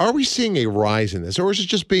 Are we seeing a rise in this, or is it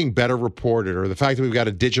just being better reported, or the fact that we've got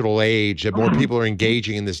a digital age, that more people are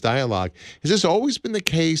engaging in this dialogue? Has this always been the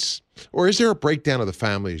case, or is there a breakdown of the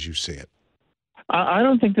family as you see it? I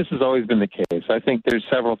don't think this has always been the case. I think there's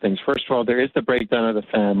several things. First of all, there is the breakdown of the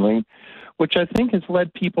family, which I think has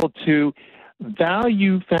led people to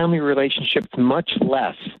value family relationships much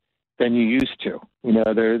less than you used to.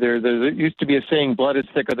 There used to be a saying, blood is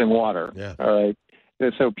thicker than water. Yeah. All right.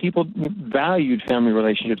 So people valued family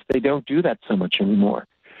relationships. They don't do that so much anymore,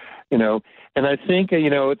 And I think,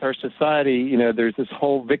 with our society, there's this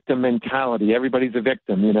whole victim mentality. Everybody's a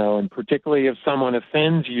victim, and particularly if someone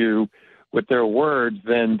offends you with their words,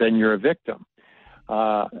 then you're a victim.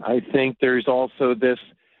 I think there's also this,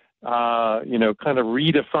 kind of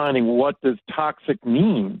redefining what does toxic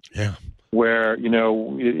mean. Yeah. Where,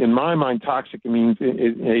 in my mind, toxic means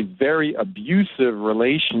a very abusive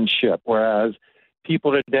relationship, whereas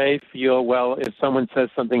people today feel, well, if someone says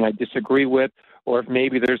something I disagree with, or if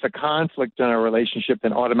maybe there's a conflict in our relationship,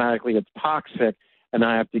 then automatically it's toxic and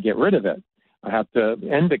I have to get rid of it. I have to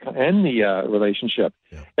end the relationship.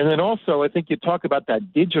 Yeah. And then also, I think you talk about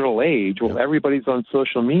that digital age. Well, everybody's on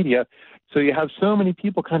social media. So you have so many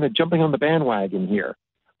people kind of jumping on the bandwagon here.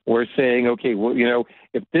 Or saying, okay, well,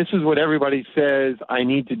 if this is what everybody says I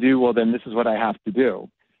need to do, well, then this is what I have to do.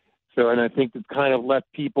 So, and I think it's kind of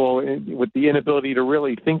left people with the inability to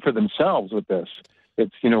really think for themselves with this.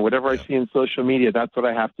 It's, whatever I see in social media, that's what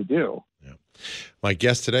I have to do. Yeah. My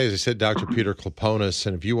guest today, as I said, Dr. Peter Kleponis.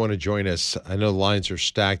 And if you want to join us, I know the lines are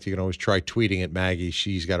stacked. You can always try tweeting at Maggie.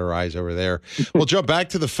 She's got her eyes over there. We'll jump back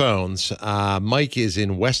to the phones. Mike is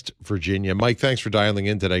in West Virginia. Mike, thanks for dialing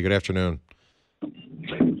in today. Good afternoon.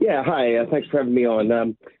 Yeah, hi. Thanks for having me on.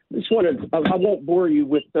 I won't bore you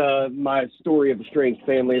with my story of a strange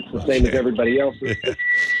family. It's the same as everybody else's.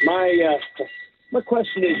 My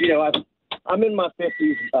question is, I'm in my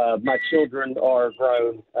 50s. My children are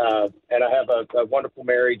grown, and I have a wonderful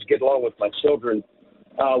marriage. Get along with my children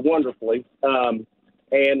wonderfully.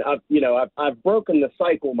 And I've broken the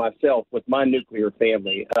cycle myself with my nuclear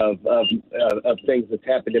family of things that's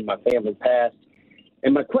happened in my family past.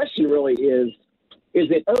 And my question really is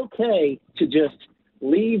it okay to just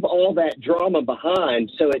leave all that drama behind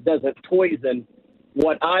so it doesn't poison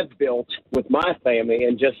what I've built with my family,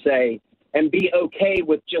 and just say, and be okay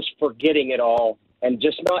with just forgetting it all and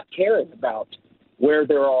just not caring about where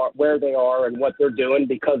they are and what they're doing,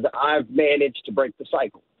 because I've managed to break the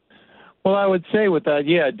cycle? Well, I would say with that,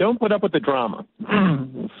 don't put up with the drama.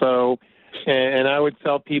 So, and I would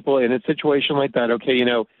tell people in a situation like that, okay,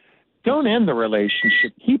 don't end the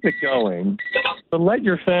relationship. Keep it going. But let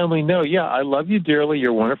your family know, I love you dearly.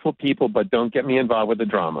 You're wonderful people, but don't get me involved with the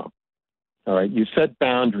drama. All right. You set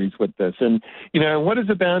boundaries with this. And, what is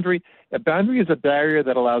a boundary? A boundary is a barrier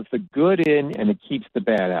that allows the good in and it keeps the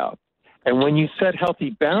bad out. And when you set healthy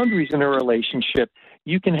boundaries in a relationship,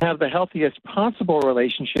 you can have the healthiest possible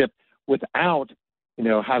relationship without,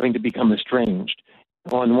 having to become estranged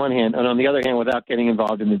on one hand, and on the other hand, without getting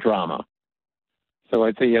involved in the drama. So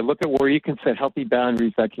I'd say, look at where you can set healthy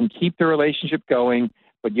boundaries that can keep the relationship going,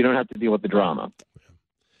 but you don't have to deal with the drama.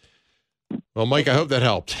 Well, Mike, I hope that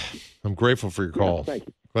helped. I'm grateful for your call. Thank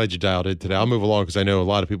you. Glad you dialed in today. I'll move along because I know a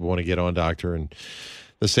lot of people want to get on, Doctor, and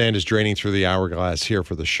the sand is draining through the hourglass here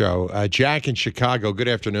for the show. Jack in Chicago, good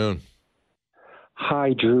afternoon.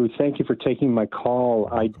 Hi, Drew. Thank you for taking my call.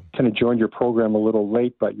 I kind of joined your program a little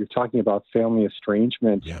late, but you're talking about family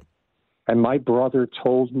estrangement. Yeah. And my brother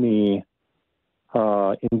told me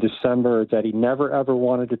in December that he never, ever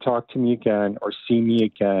wanted to talk to me again or see me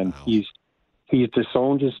again. Wow. He's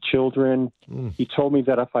disowned his children. He told me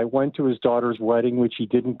that if I went to his daughter's wedding, which he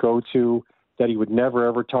didn't go to, that he would never,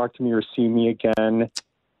 ever talk to me or see me again.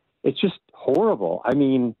 It's just horrible. I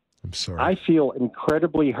mean, I'm sorry. I feel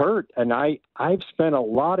incredibly hurt, and I've spent a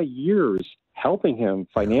lot of years helping him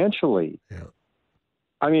financially. Yeah.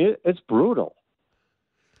 I mean, it's brutal.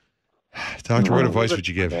 Doctor, what advice would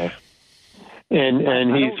you give?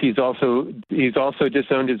 And he's also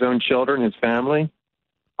disowned his own children, his family.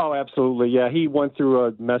 Oh, absolutely. Yeah, he went through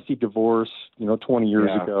a messy divorce, 20 years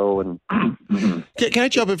ago. And Can I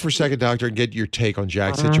jump in for a second, Doctor, and get your take on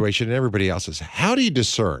Jack's situation and everybody else's? How do you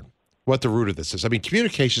discern what the root of this is. I mean,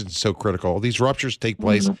 communication is so critical. These ruptures take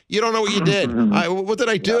place. You don't know what you did. What did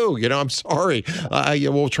I do? I'm sorry.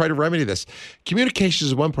 We'll try to remedy this. Communication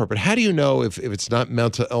is one part, but how do you know if it's not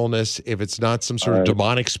mental illness, if it's not some sort of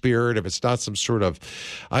demonic spirit, if it's not some sort of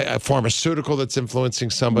a pharmaceutical that's influencing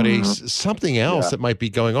somebody, something else that might be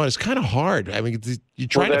going on? It's kind of hard. I mean, you're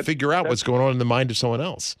trying to figure out what's going on in the mind of someone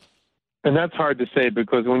else. And that's hard to say,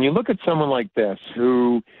 because when you look at someone like this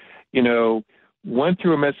who, went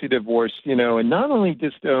through a messy divorce, and not only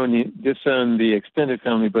disowned the extended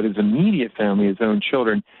family, but his immediate family, his own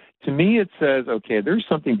children, to me it says, okay, there's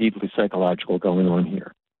something deeply psychological going on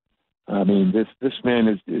here. I mean, this man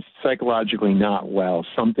is psychologically not well.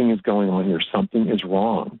 Something is going on here. Something is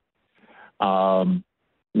wrong.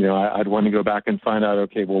 I'd want to go back and find out,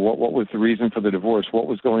 okay, well, what was the reason for the divorce? What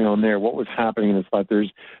was going on there? What was happening in his life?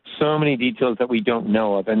 There's so many details that we don't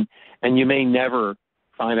know of, and you may never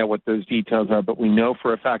find out what those details are, but we know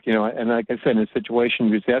for a fact, and like I said, in a situation,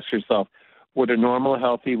 you just ask yourself, would a normal,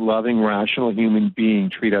 healthy, loving, rational human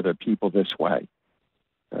being treat other people this way?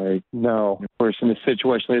 Right? No. Of course, in a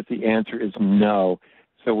situation like this, the answer is no.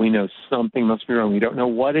 So we know something must be wrong. We don't know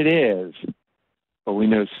what it is, but we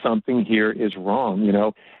know something here is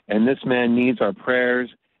wrong, and this man needs our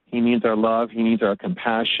prayers. He needs our love. He needs our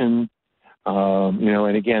compassion.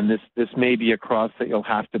 And again, this may be a cross that you'll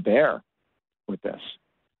have to bear with this.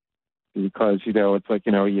 Because it's like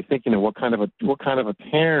you think what kind of a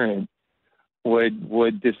parent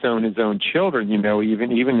would disown his own children?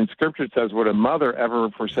 Even in Scripture it says, would a mother ever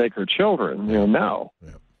forsake her children? No.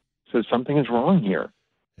 Yeah. So something is wrong here.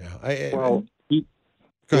 Yeah.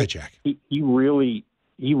 Go ahead, Jack. He really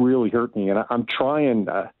hurt me, and I'm trying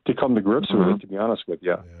to come to grips with it. To be honest with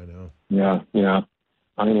you. Yeah, I know. Yeah,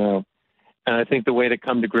 I know. And I think the way to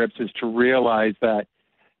come to grips is to realize that,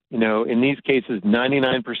 in these cases,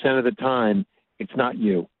 99% of the time, it's not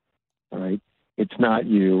you, all right? It's not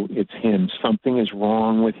you, it's him. Something is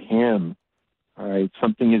wrong with him, all right?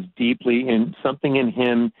 Something in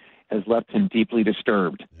him has left him deeply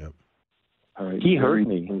disturbed. Yep. All right? He hurt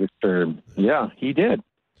me. Disturbed. Yeah, he did.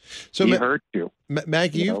 So he hurt you.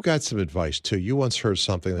 Maggie, you've got some advice, too. You once heard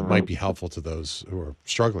something that might be helpful to those who are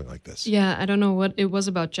struggling like this. Yeah, I don't know what it was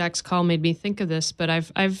about Jack's call made me think of this, but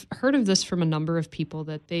I've heard of this from a number of people,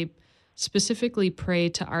 that they specifically pray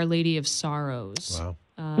to Our Lady of Sorrows. Wow.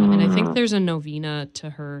 And I think there's a novena to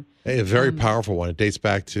her. A very powerful one. It dates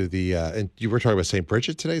back to the, and you were talking about St.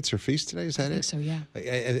 Bridget today. It's her feast today, is that I think so, yeah.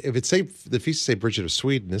 If it's the feast of St. Bridget of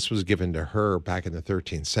Sweden, this was given to her back in the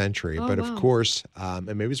 13th century. Oh, but wow. of course, and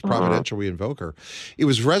maybe it's providential, we invoke her. It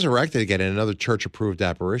was resurrected again in another church-approved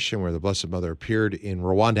apparition where the Blessed Mother appeared in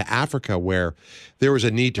Rwanda, Africa, where there was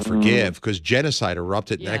a need to forgive because genocide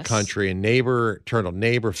erupted in that country, and neighbor turned on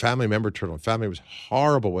neighbor, family member turned on family. It was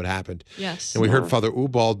horrible what happened. Yes. And we heard Father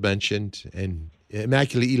Ubald mentioned, and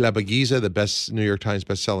Immaculée Ilabagiza, the New York Times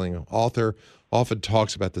bestselling author, often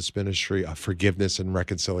talks about this ministry of forgiveness and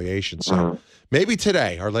reconciliation. So maybe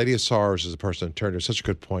today, Our Lady of Sorrows is a person to turn to. Such a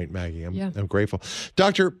good point, Maggie. I'm grateful.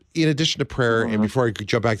 Doctor, in addition to prayer, and before I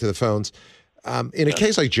jump back to the phones, in a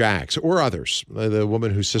case like Jack's or others, the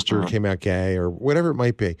woman whose sister came out gay or whatever it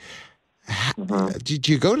might be, do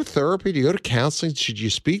you go to therapy? Do you go to counseling? Should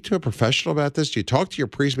you speak to a professional about this? Do you talk to your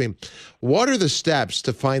priest? I mean, what are the steps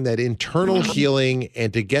to find that internal healing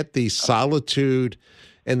and to get the solitude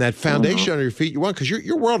and that foundation under your feet you want? Because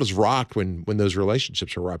your world is rocked when those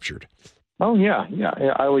relationships are ruptured. Oh, yeah.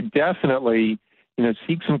 I would definitely,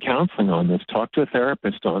 seek some counseling on this. Talk to a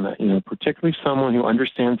therapist on that, particularly someone who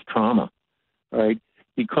understands trauma, right?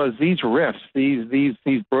 Because these rifts,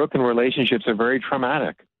 these broken relationships are very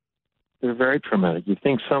traumatic. They're very traumatic. You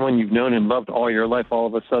think someone you've known and loved all your life all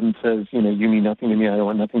of a sudden says, you mean nothing to me, I don't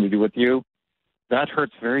want nothing to do with you. That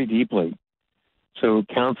hurts very deeply. So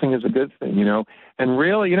counseling is a good thing, And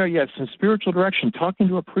really, some spiritual direction. Talking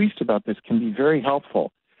to a priest about this can be very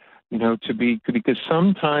helpful, because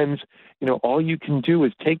sometimes, all you can do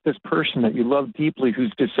is take this person that you love deeply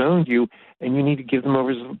who's disowned you, and you need to give them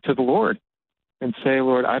over to the Lord and say,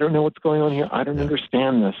 Lord, I don't know what's going on here. I don't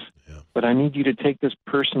understand this. But I need you to take this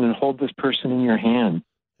person and hold this person in your hand.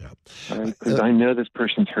 Because I know this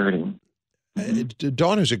person's hurting.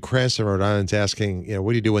 Dawn, who's in Cranston, Rhode Island, is asking,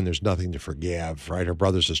 what do you do when there's nothing to forgive, right? Her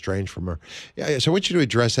brother's estranged from her. So I want you to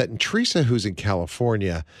address that. And Teresa, who's in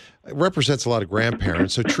California, represents a lot of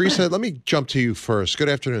grandparents. So Teresa, let me jump to you first. Good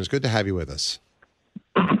afternoon. It's good to have you with us.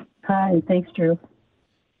 Hi. Thanks, Drew.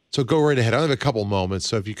 So go right ahead. I only have a couple moments,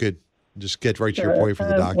 so if you could just get right to your point for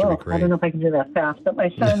the doctor, would be great. I don't know if I can do that fast, but my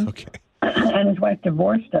son and his wife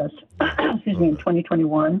divorced us, in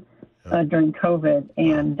 2021 during COVID.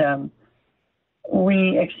 And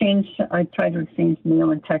I tried to exchange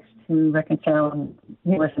mail and text to reconcile, and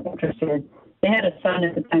he wasn't interested. They had a son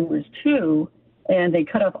at the time who was 2, and they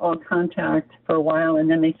cut off all contact for a while, and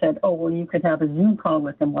then they said, oh, well, you could have a Zoom call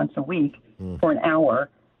with them once a week for an hour.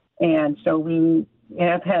 And so we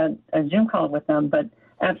have had a Zoom call with them, but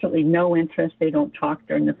absolutely no interest. They don't talk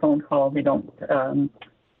during the phone call. They don't,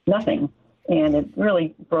 nothing. And it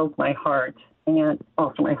really broke my heart, and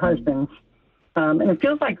also my husband's. And it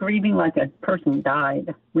feels like grieving like a person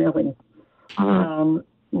died, really.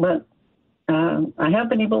 But I have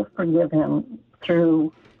been able to forgive him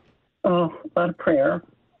through a lot of prayer,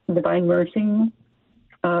 Divine Mercy,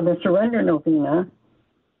 the Surrender Novena,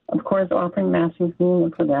 of course, offering Mass and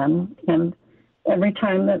Communion for them. And every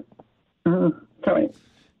time that,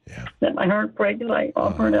 that my heart breaks, I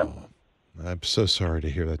offer it up. I'm so sorry to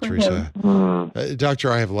hear that, Teresa.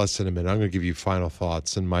 Doctor, I have less than a minute. I'm going to give you final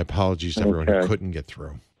thoughts, and my apologies to everyone who couldn't get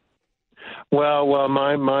through. Well,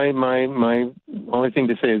 my only thing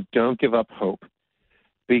to say is don't give up hope,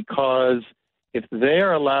 because if they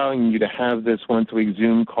are allowing you to have this once-a-week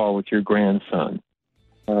Zoom call with your grandson,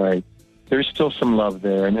 all right, there's still some love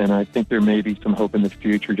there, and I think there may be some hope in the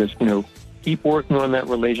future. Just, keep working on that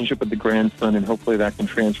relationship with the grandson, and hopefully that can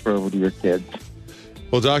transfer over to your kids.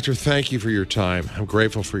 Well, Doctor, thank you for your time. I'm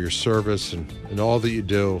grateful for your service and all that you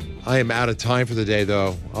do. I am out of time for the day,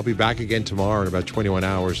 though. I'll be back again tomorrow in about 21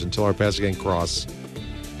 hours until our paths again cross.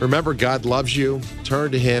 Remember, God loves you.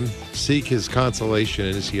 Turn to Him. Seek His consolation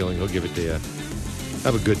and His healing. He'll give it to you.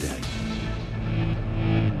 Have a good day.